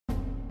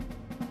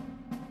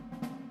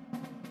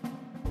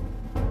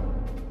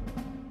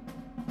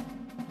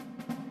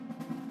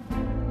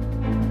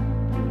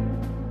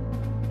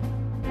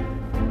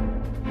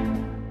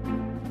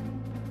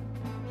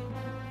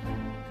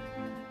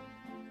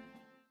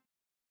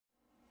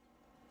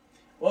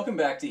Welcome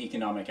back to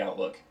Economic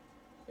Outlook.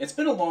 It's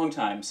been a long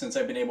time since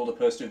I've been able to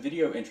post a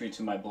video entry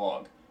to my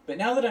blog, but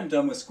now that I'm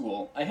done with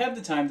school, I have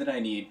the time that I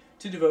need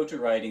to devote to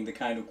writing the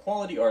kind of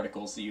quality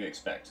articles that you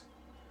expect.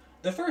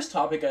 The first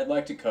topic I'd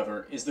like to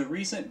cover is the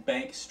recent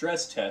bank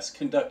stress test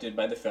conducted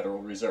by the Federal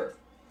Reserve.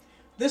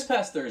 This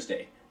past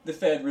Thursday, the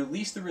Fed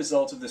released the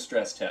results of the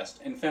stress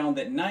test and found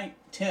that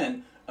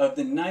 10 of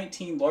the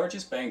 19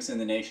 largest banks in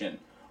the nation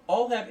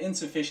all have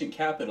insufficient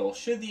capital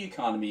should the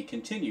economy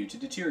continue to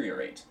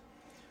deteriorate.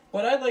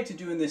 What I'd like to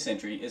do in this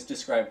entry is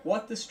describe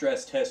what the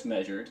stress test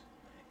measured,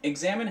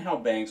 examine how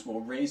banks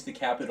will raise the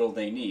capital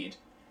they need,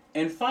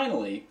 and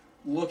finally,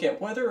 look at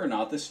whether or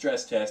not the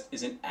stress test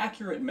is an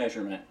accurate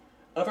measurement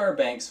of our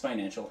bank's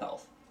financial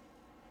health.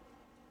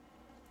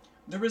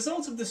 The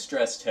results of the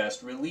stress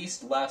test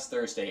released last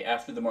Thursday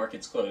after the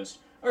markets closed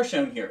are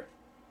shown here.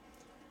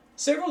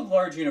 Several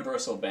large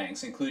universal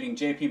banks, including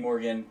JP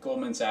Morgan,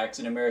 Goldman Sachs,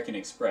 and American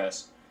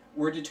Express,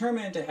 were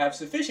determined to have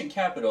sufficient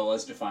capital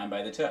as defined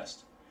by the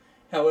test.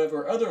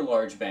 However, other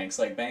large banks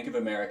like Bank of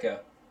America,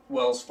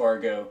 Wells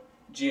Fargo,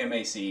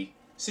 GMAC,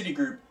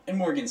 Citigroup, and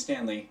Morgan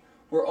Stanley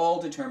were all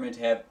determined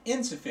to have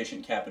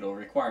insufficient capital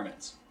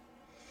requirements.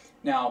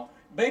 Now,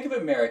 Bank of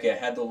America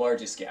had the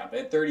largest gap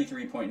at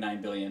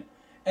 $33.9 billion,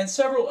 and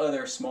several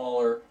other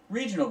smaller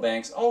regional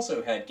banks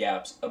also had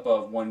gaps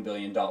above $1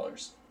 billion.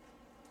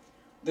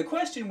 The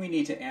question we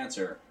need to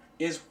answer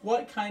is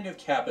what kind of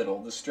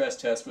capital the stress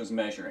test was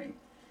measuring.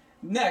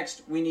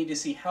 Next, we need to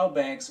see how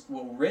banks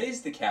will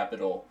raise the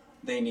capital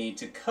they need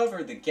to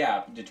cover the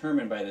gap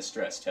determined by the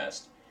stress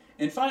test.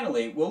 And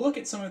finally, we'll look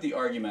at some of the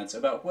arguments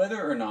about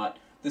whether or not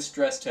the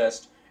stress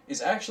test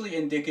is actually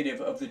indicative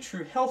of the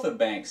true health of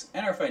banks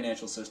and our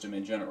financial system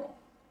in general.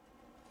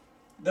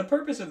 The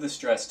purpose of the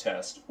stress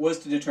test was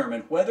to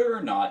determine whether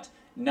or not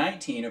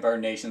 19 of our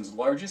nation's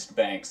largest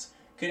banks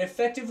could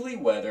effectively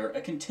weather a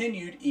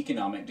continued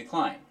economic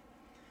decline.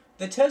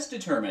 The test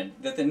determined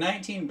that the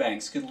 19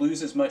 banks could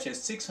lose as much as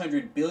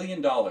 $600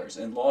 billion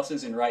in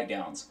losses and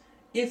write-downs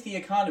if the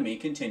economy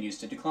continues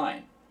to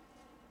decline.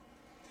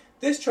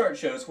 This chart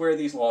shows where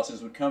these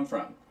losses would come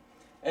from.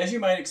 As you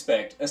might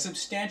expect, a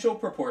substantial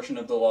proportion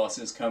of the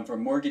losses come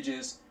from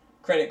mortgages,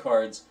 credit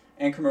cards,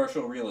 and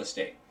commercial real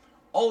estate.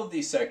 All of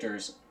these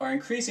sectors are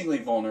increasingly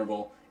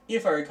vulnerable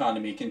if our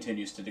economy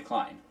continues to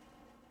decline.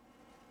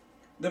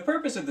 The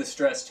purpose of the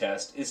stress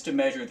test is to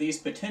measure these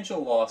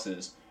potential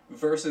losses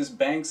versus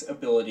banks'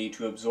 ability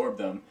to absorb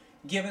them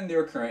given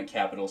their current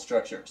capital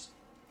structures.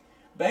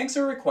 Banks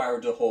are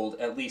required to hold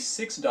at least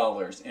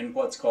 $6 in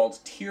what's called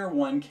Tier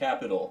 1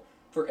 capital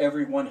for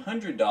every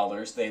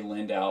 $100 they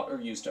lend out or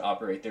use to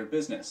operate their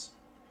business.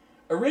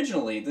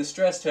 Originally, the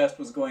stress test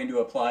was going to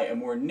apply a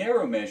more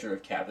narrow measure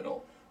of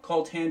capital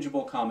called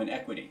tangible common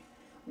equity.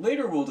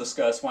 Later we'll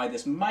discuss why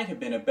this might have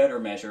been a better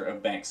measure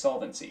of bank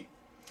solvency.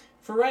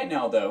 For right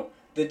now, though,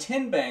 the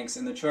 10 banks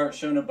in the chart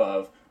shown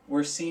above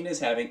were seen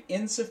as having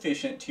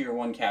insufficient Tier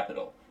 1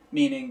 capital,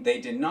 meaning they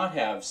did not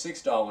have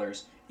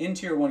 $6 in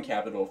Tier 1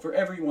 capital for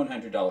every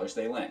 $100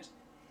 they lent.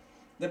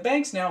 The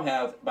banks now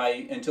have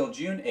until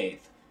June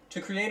 8th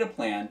to create a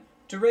plan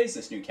to raise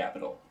this new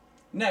capital.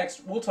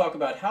 Next, we'll talk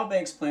about how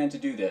banks plan to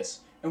do this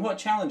and what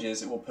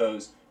challenges it will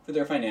pose for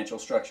their financial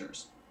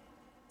structures.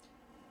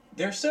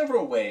 There are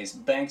several ways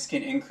banks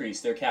can increase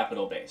their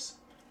capital base.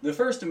 The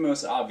first and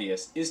most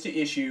obvious is to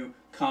issue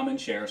common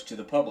shares to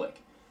the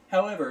public.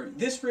 However,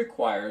 this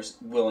requires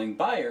willing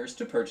buyers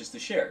to purchase the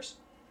shares.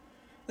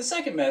 The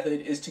second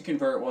method is to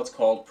convert what's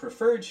called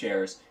preferred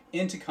shares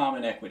into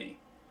common equity.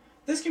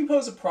 This can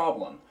pose a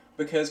problem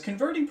because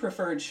converting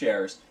preferred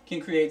shares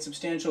can create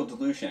substantial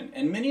dilution,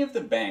 and many of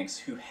the banks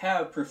who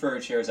have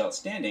preferred shares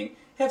outstanding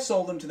have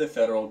sold them to the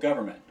federal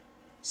government.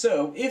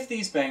 So, if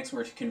these banks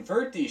were to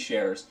convert these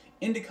shares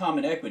into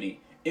common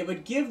equity, it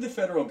would give the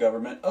federal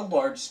government a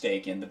large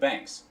stake in the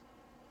banks.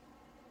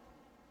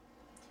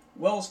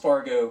 Wells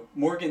Fargo,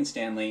 Morgan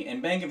Stanley,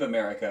 and Bank of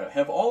America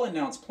have all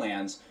announced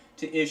plans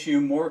to issue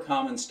more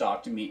common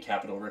stock to meet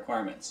capital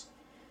requirements.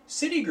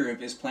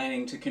 Citigroup is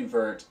planning to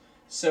convert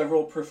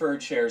several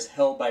preferred shares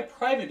held by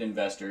private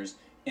investors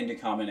into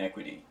common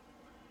equity.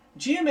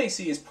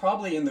 GMAC is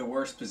probably in the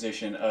worst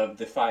position of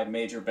the 5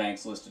 major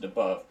banks listed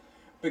above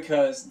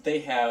because they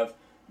have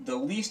the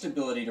least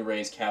ability to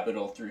raise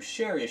capital through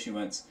share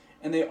issuance,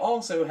 and they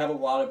also have a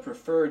lot of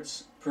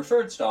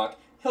preferred stock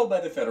held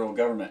by the federal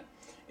government.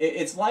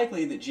 It's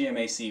likely that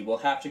GMAC will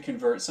have to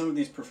convert some of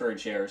these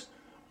preferred shares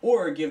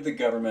or give the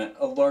government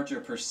a larger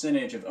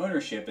percentage of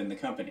ownership in the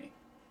company.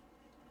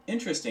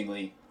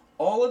 Interestingly,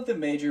 all of the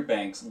major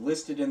banks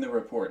listed in the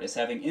report as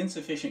having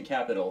insufficient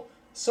capital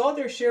saw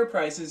their share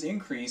prices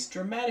increase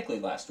dramatically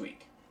last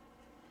week.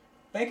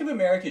 Bank of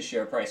America's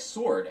share price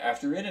soared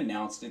after it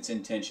announced its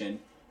intention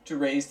to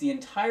raise the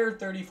entire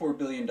 $34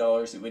 billion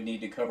it would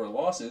need to cover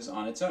losses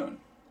on its own.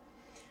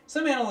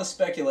 Some analysts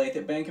speculate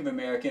that Bank of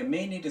America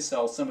may need to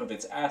sell some of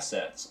its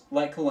assets,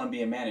 like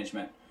Columbia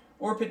Management,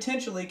 or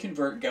potentially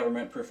convert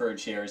government preferred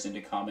shares into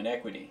common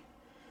equity.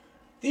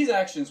 These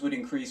actions would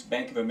increase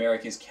Bank of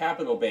America's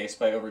capital base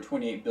by over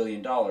 $28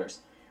 billion,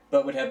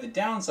 but would have the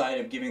downside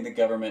of giving the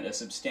government a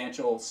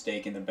substantial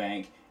stake in the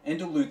bank and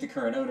dilute the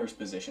current owner's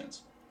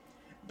positions.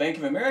 Bank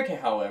of America,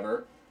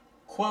 however,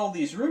 quelled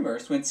these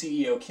rumors when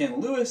CEO Ken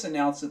Lewis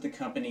announced that the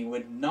company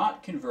would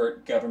not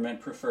convert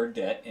government-preferred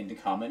debt into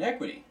common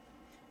equity.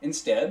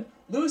 Instead,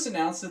 Lewis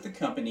announced that the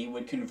company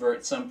would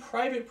convert some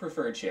private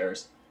preferred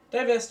shares,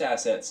 divest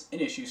assets,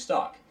 and issue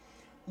stock.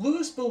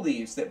 Lewis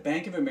believes that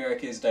Bank of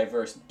America's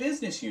diverse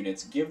business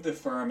units give the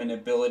firm an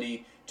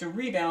ability to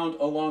rebound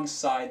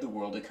alongside the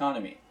world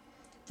economy.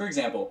 For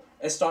example,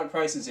 as stock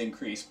prices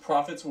increase,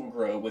 profits will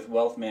grow with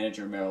wealth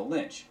manager Merrill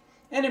Lynch,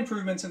 and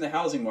improvements in the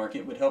housing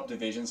market would help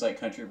divisions like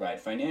Countrywide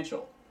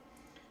Financial.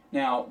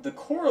 Now, the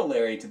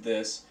corollary to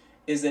this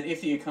is that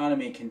if the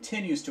economy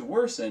continues to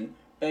worsen,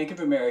 Bank of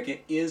America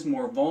is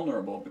more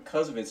vulnerable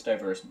because of its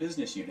diverse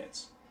business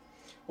units.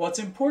 What's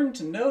important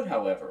to note,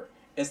 however,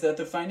 is that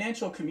the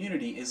financial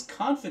community is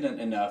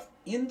confident enough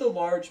in the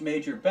large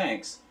major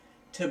banks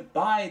to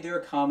buy their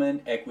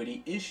common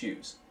equity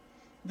issues.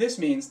 This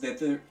means that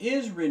there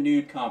is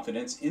renewed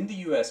confidence in the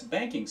U.S.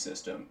 banking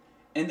system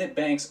and that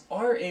banks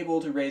are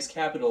able to raise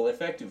capital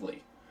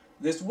effectively.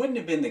 This wouldn't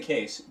have been the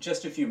case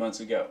just a few months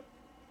ago.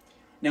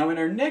 Now, in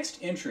our next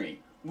entry,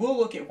 we'll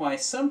look at why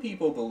some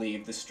people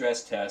believe the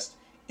stress test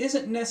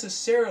isn't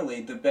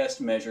necessarily the best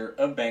measure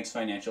of banks'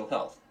 financial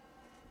health.